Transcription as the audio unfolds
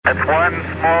It's one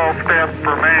small step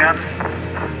for man,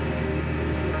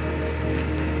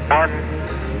 one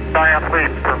giant leap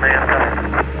for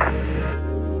mankind.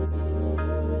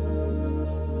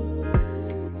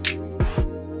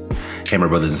 Hey, my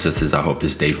brothers and sisters, I hope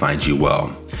this day finds you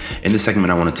well. In this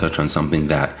segment, I want to touch on something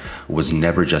that was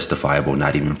never justifiable,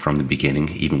 not even from the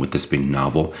beginning, even with this being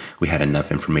novel. We had enough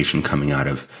information coming out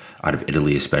of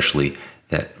Italy, especially,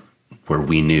 that where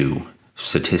we knew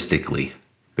statistically,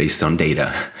 based on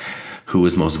data, who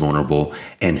was most vulnerable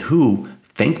and who,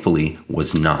 thankfully,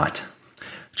 was not.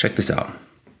 Check this out.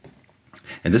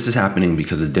 And this is happening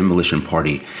because the Demolition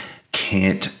Party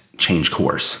can't change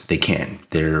course. They can't.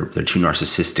 They're too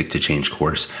narcissistic to change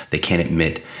course. They can't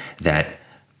admit that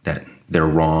they're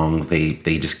wrong. They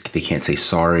can't say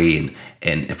sorry.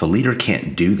 And if a leader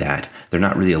can't do that, they're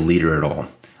not really a leader at all.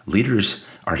 Leaders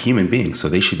are human beings, so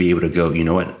they should be able to go, you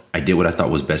know what, I did what I thought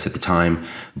was best at the time,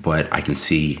 but I can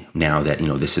see now that,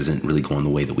 this isn't really going the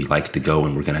way that we like it to go,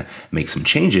 and we're going to make some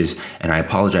changes. And I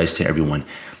apologize to everyone.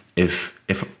 If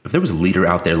there was a leader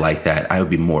out there like that, I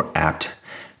would be more apt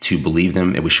to believe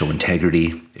them. It would show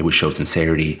integrity, it would show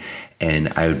sincerity,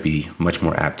 and I would be much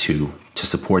more apt to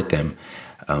support them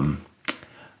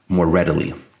more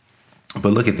readily.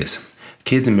 But look at this.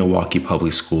 Kids in Milwaukee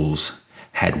public schools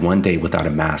had one day without a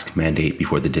mask mandate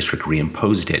before the district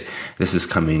reimposed it. This is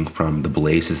coming from the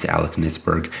Blaze. This is Alex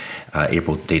Nitzberg,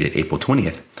 dated April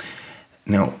 20th.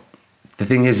 Now, the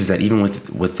thing is that even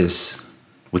with this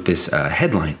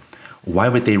headline, why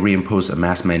would they reimpose a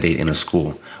mask mandate in a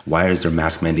school? Why is there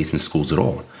mask mandates in schools at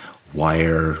all?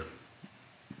 Why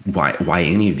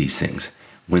any of these things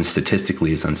when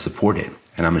statistically it's unsupported?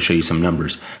 And I'm going to show you some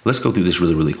numbers. Let's go through this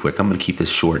really, really quick. I'm going to keep this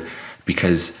short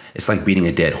because it's like beating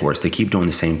a dead horse. They keep doing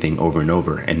the same thing over and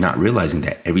over and not realizing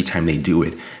that every time they do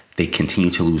it, they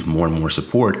continue to lose more and more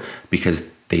support because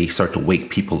they start to wake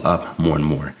people up more and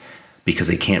more because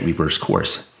they can't reverse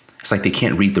course. It's like they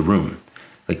can't read the room.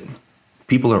 Like,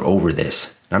 people are over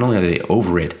this. Not only are they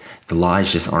over it, the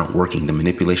lies just aren't working. The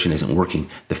manipulation isn't working.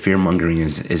 The fear mongering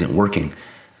isn't working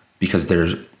because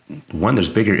there's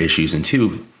bigger issues, and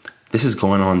two, this is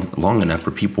going on long enough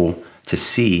for people to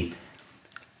see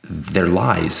their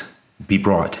lies be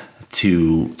brought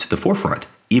to the forefront.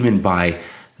 Even by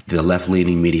the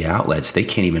left-leaning media outlets, they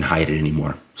can't even hide it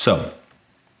anymore. So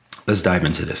let's dive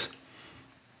into this.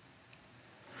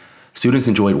 Students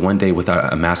enjoyed one day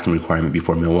without a masking requirement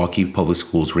before Milwaukee Public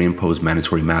Schools reimposed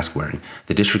mandatory mask wearing.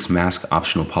 The district's mask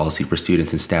optional policy for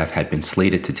students and staff had been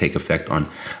slated to take effect on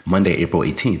Monday, April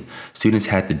 18th. Students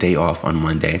had the day off on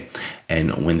Monday,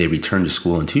 and when they returned to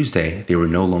school on Tuesday, they were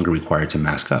no longer required to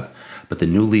mask up. But the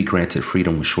newly granted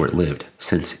freedom was short-lived,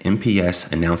 since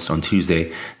MPS announced on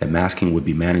Tuesday that masking would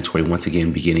be mandatory once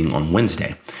again beginning on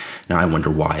Wednesday. Now I wonder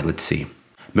why. Let's see.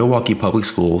 Milwaukee Public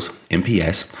Schools,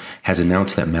 MPS, has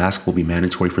announced that masks will be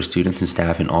mandatory for students and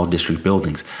staff in all district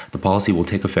buildings. The policy will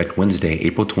take effect Wednesday,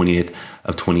 April 20th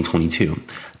of 2022.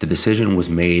 The decision was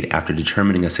made after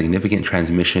determining a significant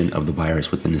transmission of the virus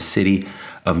within the city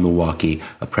of Milwaukee,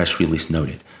 a press release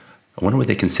noted. I wonder what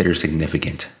they consider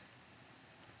significant.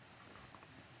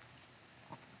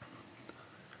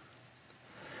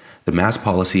 The mask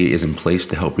policy is in place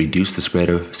to help reduce the spread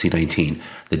of C-19.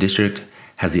 The district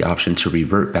has the option to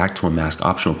revert back to a mask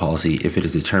optional policy if it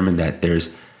is determined that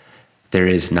there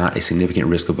is not a significant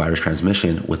risk of virus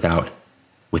transmission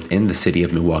within the city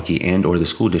of Milwaukee and or the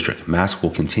school district. Masks will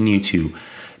continue to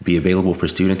be available for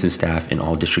students and staff in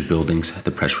all district buildings,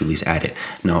 the press release added.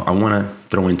 Now, I want to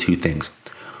throw in two things.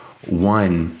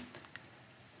 One,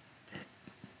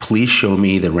 please show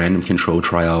me the random control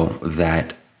trial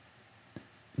that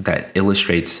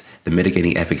illustrates the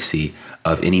mitigating efficacy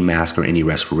of any mask or any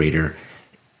respirator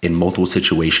in multiple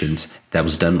situations that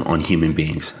was done on human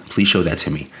beings. Please show that to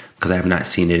me, because I have not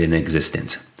seen it in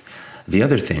existence. The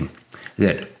other thing is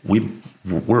that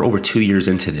we're over 2 years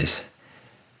into this.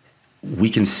 We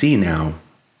can see now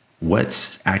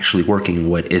what's actually working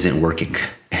and what isn't working,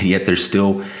 and yet they're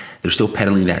still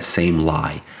peddling that same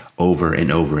lie over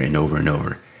and over and over and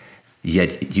over.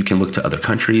 Yet you can look to other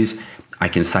countries. I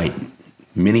can cite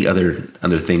many other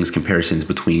things, comparisons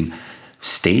between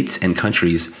states and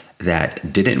countries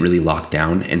that didn't really lock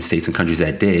down and states and countries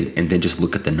that did, and then just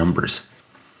look at the numbers.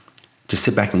 Just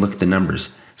sit back and look at the numbers.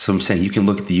 So I'm saying you can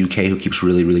look at the UK, who keeps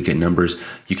really, really good numbers.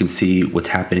 You can see what's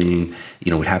happening,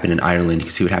 what happened in Ireland. You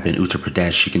can see what happened in Uttar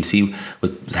Pradesh. You can see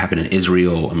what happened in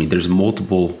Israel. I mean, there's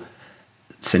multiple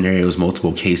scenarios,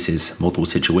 multiple cases, multiple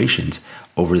situations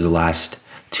over the last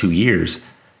 2 years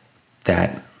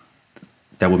that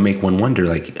would make one wonder,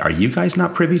 like, are you guys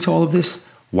not privy to all of this?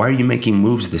 Why are you making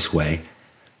moves this way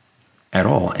at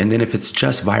all? And then if it's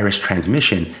just virus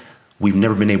transmission, we've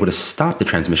never been able to stop the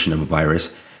transmission of a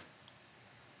virus.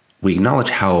 We acknowledge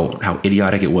how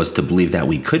idiotic it was to believe that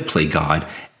we could play God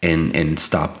and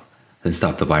stop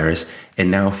the virus. And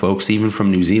now folks, even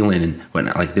from New Zealand and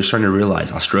whatnot, like they're starting to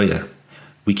realize, Australia,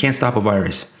 we can't stop a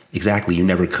virus. Exactly, you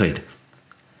never could.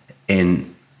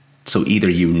 And so either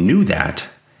you knew that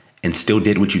and still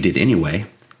did what you did anyway,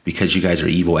 because you guys are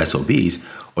evil SOBs,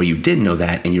 or you didn't know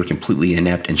that and you're completely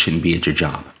inept and shouldn't be at your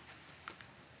job.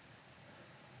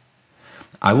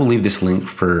 I will leave this link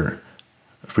for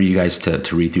you guys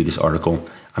to read through this article.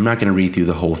 I'm not going to read through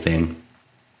the whole thing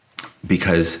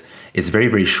because it's very,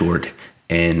 very short,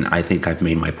 and I think I've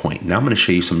made my point. Now I'm going to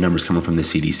show you some numbers coming from the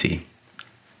CDC.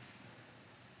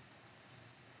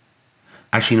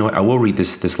 Actually, you know what? I will read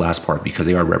this last part because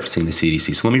they are referencing the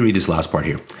CDC. So let me read this last part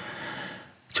here.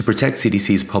 To protect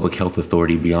CDC's public health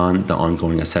authority beyond the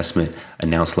ongoing assessment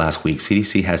announced last week,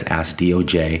 CDC has asked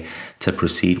DOJ to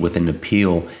proceed with an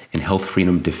appeal in Health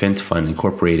Freedom Defense Fund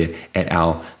Incorporated et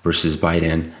al. Versus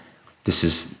Biden. This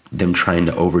is them trying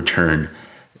to overturn.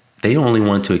 They only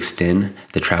want to extend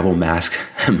the travel mask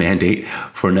mandate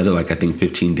for another, I think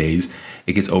 15 days.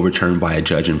 It gets overturned by a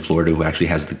judge in Florida who actually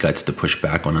has the guts to push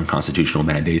back on unconstitutional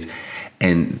mandates.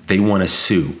 And they want to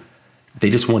sue. They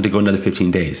just want to go another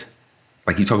 15 days.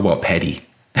 Like, you talk about petty.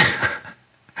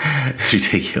 It's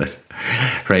ridiculous,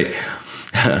 right?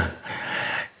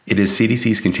 It is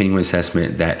CDC's continuing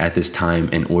assessment that at this time,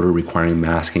 an order requiring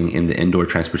masking in the indoor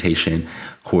transportation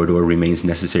corridor remains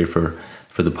necessary for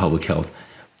the public health.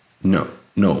 No.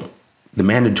 The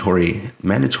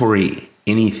mandatory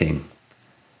anything,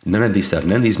 none of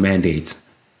these mandates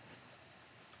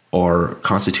are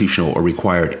constitutional or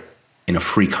required in a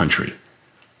free country.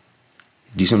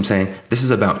 Do you see what I'm saying? This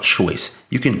is about choice.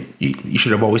 You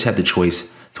should have always had the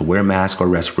choice to wear a mask or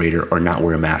respirator, or not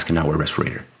wear a mask and not wear a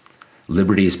respirator.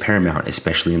 Liberty is paramount,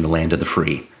 especially in the land of the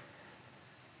free,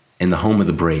 in the home of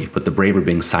the brave. But the brave are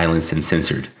being silenced and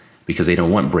censored because they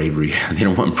don't want bravery. They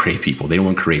don't want brave people. They don't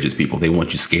want courageous people. They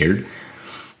want you scared.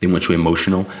 They want you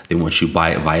emotional. They want you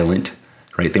violent,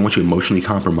 right? They want you emotionally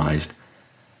compromised,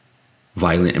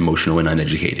 violent, emotional, and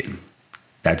uneducated.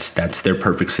 That's their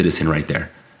perfect citizen right there.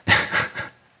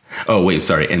 Oh, wait,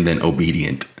 sorry. And then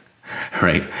obedient,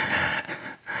 right?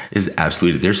 Is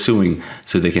absolutely, they're suing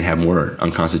so they can have more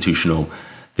unconstitutional.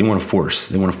 They want to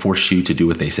force you to do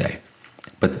what they say,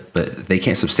 but they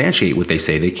can't substantiate what they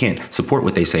say. They can't support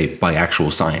what they say by actual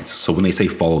science. So when they say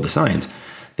follow the science,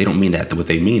 they don't mean that. What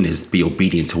they mean is be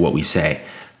obedient to what we say,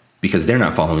 because they're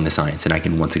not following the science. And I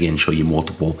can once again show you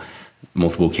multiple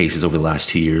cases over the last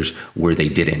 2 years where they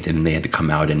didn't, and they had to come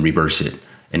out and reverse it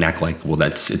and act like, well,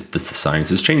 the science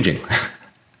is changing.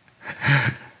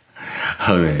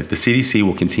 Oh, man. The CDC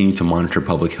will continue to monitor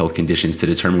public health conditions to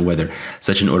determine whether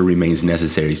such an order remains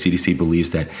necessary. CDC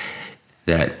believes that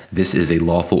this is a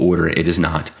lawful order. It is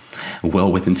not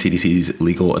well within CDC's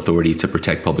legal authority to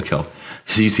protect public health.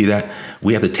 So you see that?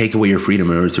 We have to take away your freedom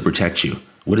in order to protect you.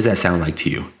 What does that sound like to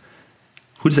you?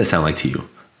 Who does that sound like to you?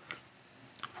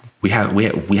 We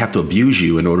have to abuse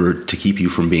you in order to keep you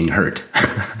from being hurt.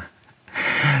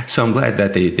 So I'm glad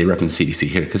that they reference CDC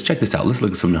here, because check this out. Let's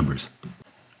look at some numbers.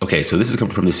 Okay, so this is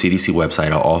coming from the CDC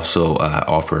website. I'll also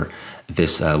offer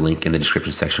this link in the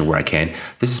description section where I can.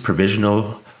 This is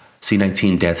provisional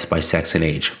C-19 deaths by sex and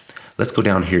age. Let's go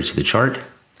down here to the chart.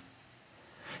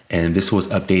 And this was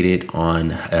updated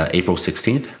on April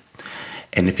 16th.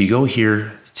 And if you go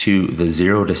here to the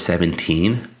 0 to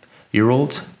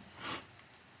 17-year-olds,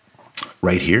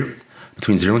 right here,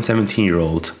 between 0 and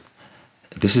 17-year-olds,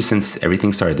 this is since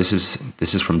everything started. This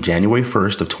is from January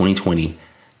 1st of 2020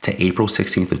 to April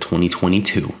 16th of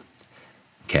 2022.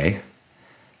 Okay?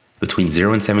 Between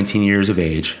 0 and 17 years of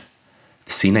age,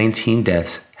 the C-19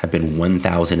 deaths have been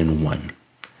 1,001.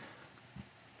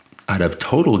 Out of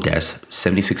total deaths,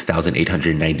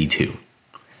 76,892.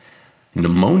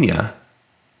 Pneumonia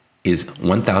is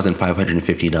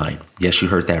 1,559. Yes, you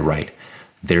heard that right.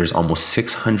 There's almost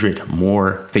 600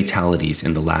 more fatalities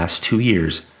in the last 2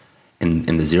 years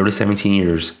in the 0 to 17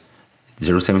 years,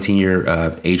 0 to 17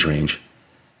 year age range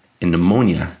in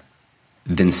pneumonia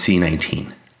than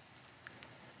C-19.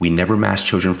 We never mask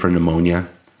children for pneumonia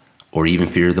or even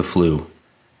fear of the flu.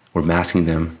 We're masking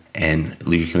them and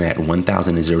looking at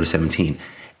 1,000 in 0 to 17.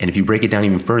 And if you break it down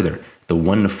even further, the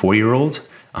 1 to 4-year-olds,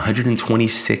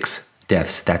 126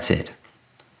 deaths, that's it.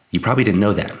 You probably didn't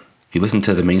know that. If you listen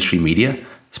to the mainstream media,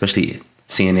 especially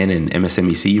CNN and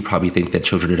MSNBC, you probably think that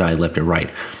children are dying left or right.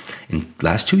 In the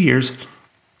last 2 years,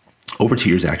 over 2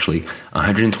 years actually,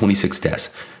 126 deaths.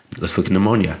 Let's look at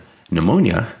pneumonia.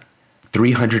 Pneumonia,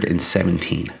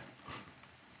 317.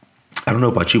 I don't know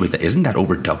about you, but isn't that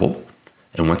over double?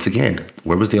 And once again,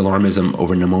 where was the alarmism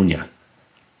over pneumonia?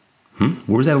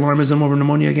 Where was that alarmism over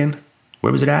pneumonia again?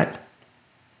 Where was it at?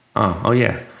 Oh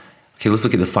yeah. Okay, let's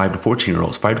look at the 5 to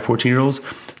 14-year-olds. 5 to 14-year-olds,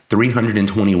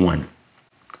 321.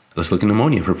 Let's look at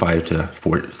pneumonia for 5 to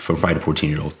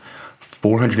 14-year-olds.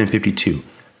 452.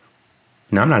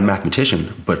 Now, I'm not a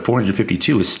mathematician, but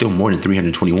 452 is still more than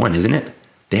 321, isn't it?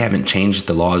 They haven't changed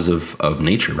the laws of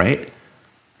nature, right?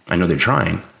 I know they're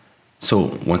trying.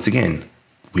 So once again,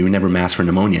 we were never masked for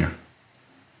pneumonia.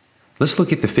 Let's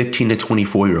look at the 15 to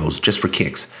 24-year-olds just for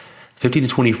kicks. 15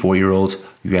 to 24-year-olds,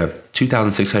 you have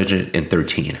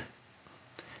 2,613.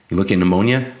 You look at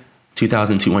pneumonia,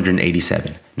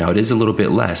 2,287. Now, it is a little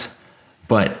bit less,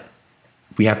 but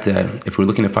we have to, if we're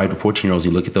looking at 5 to 14-year-olds,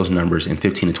 you look at those numbers, and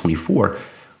 15 to 24,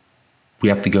 we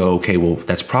have to go, okay, well,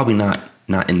 that's probably not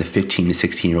in the 15 to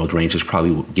 16-year-old range. It's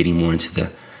probably getting more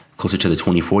into closer to the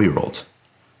 24-year-olds,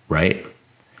 right?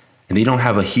 And they don't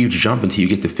have a huge jump until you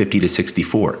get to 50 to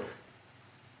 64.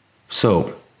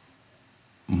 So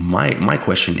my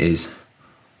question is,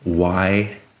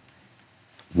 why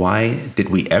did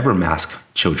we ever mask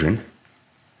children?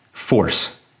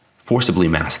 Forcibly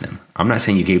mask them. I'm not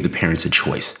saying you gave the parents a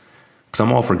choice, because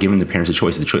I'm all for giving the parents a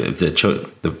choice. If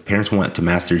the parents want to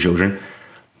mask their children,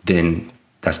 then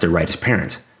that's their right as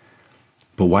parents.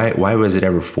 But why was it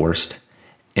ever forced?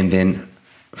 And then,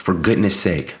 for goodness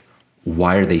sake,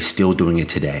 why are they still doing it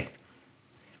today?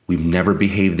 We've never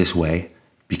behaved this way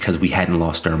because we hadn't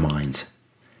lost our minds.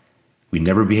 We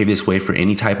never behaved this way for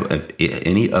any type of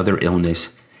any other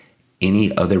illness,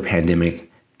 any other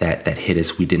pandemic that hit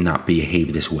us. We did not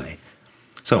behave this way.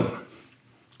 So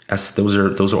those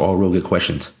are all real good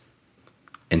questions.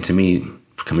 And to me,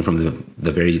 coming from the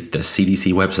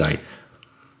CDC website,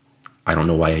 I don't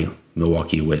know why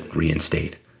Milwaukee would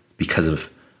reinstate, because of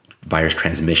virus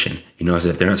transmission. You know, as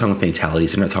if they're not talking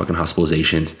fatalities, they're not talking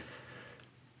hospitalizations,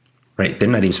 right? They're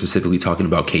not even specifically talking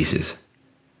about cases.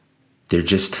 They're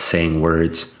just saying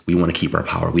words. We want to keep our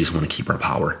power. We just want to keep our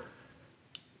power.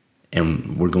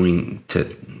 And we're going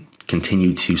to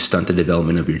continue to stunt the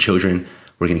development of your children.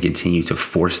 We're going to continue to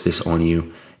force this on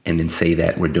you, and then say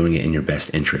that we're doing it in your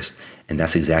best interest. And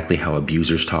that's exactly how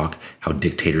abusers talk, how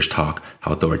dictators talk,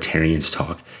 how authoritarians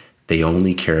talk. They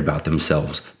only care about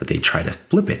themselves, but they try to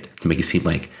flip it to make it seem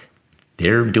like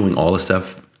they're doing all the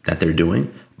stuff that they're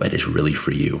doing, but it's really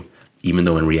for you. Even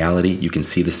though in reality, you can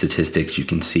see the statistics, you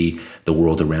can see the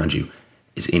world around you.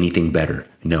 Is anything better?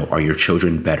 No. Are your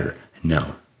children better?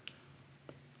 No.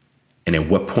 And at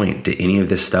what point did any of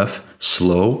this stuff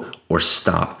slow or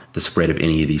stop the spread of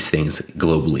any of these things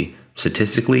globally?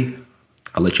 Statistically,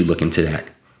 I'll let you look into that,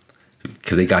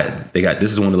 because they got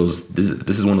this is one of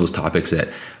those topics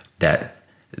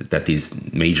that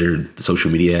these major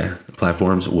social media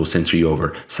platforms will censor you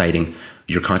over, citing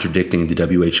you're contradicting the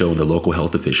WHO and the local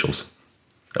health officials.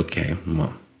 Okay,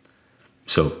 well,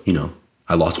 so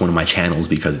I lost one of my channels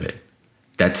because of it.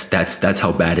 That's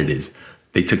how bad it is.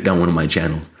 They took down one of my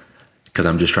channels because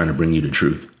I'm just trying to bring you the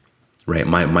truth, right?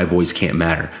 My voice can't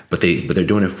matter, but they're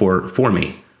doing it for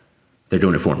me. They're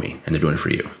doing it for me, and they're doing it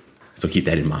for you. So keep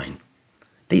that in mind.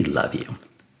 They love you,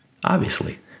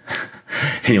 obviously.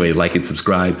 Anyway, like and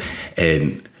subscribe,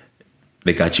 and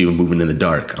they got you moving in the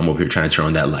dark. I'm over here trying to turn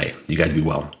on that light. You guys be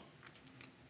well.